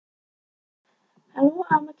Hello,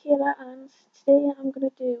 I'm Michaela and today I'm going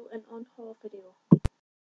to do an on-haul video.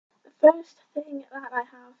 The first thing that I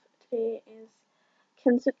have today is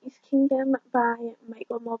Kentucky's Kingdom by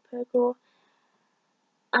Michael Morpurgo,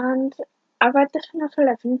 and I read this when I was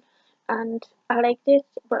 11 and I liked it,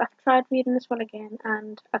 but I've tried reading this one again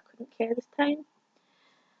and I couldn't care this time,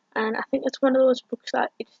 and I think it's one of those books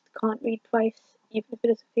that you just can't read twice even if it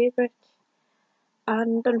is a favourite,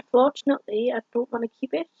 and unfortunately I don't want to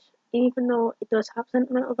keep it even though it does have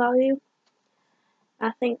sentimental value.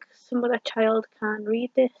 I think some other child can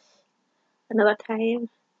read this another time,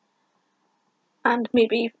 and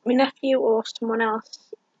maybe my nephew or someone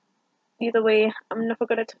else. Either way, I'm never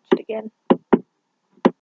going to touch it again.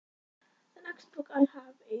 The next book I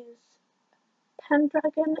have is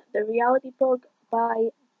Pendragon, The Reality Bug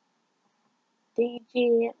by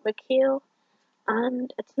D.J. McHale,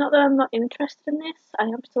 and it's not that I'm not interested in this, I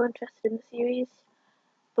am still interested in the series,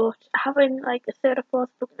 but having like a third or fourth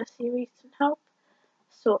book in a series doesn't help.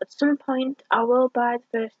 So at some point I will buy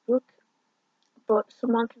the first book, but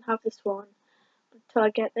someone can have this one until I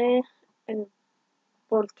get there and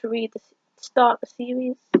want to start the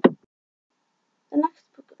series. The next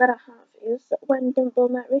book that I have is When Dimple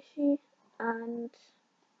Met Rishi, and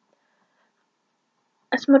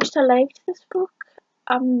as much as I liked this book,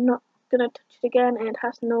 I'm not gonna touch it again, and it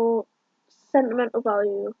has no sentimental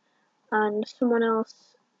value, and someone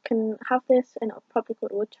else can have this and it'll probably go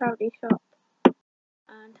to a charity shop.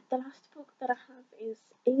 And the last book that I have is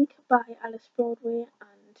Ink by Alice Broadway,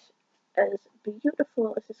 and as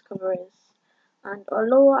beautiful as this cover is, and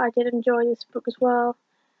although I did enjoy this book as well,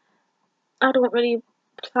 I don't really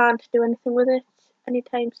plan to do anything with it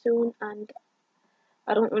anytime soon, and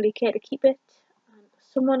I don't really care to keep it. And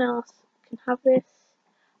someone else can have this,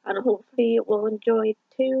 and hopefully will enjoy it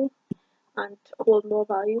too, and hold more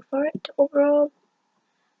value for it overall.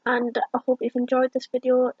 And I hope you've enjoyed this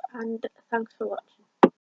video, and thanks for watching.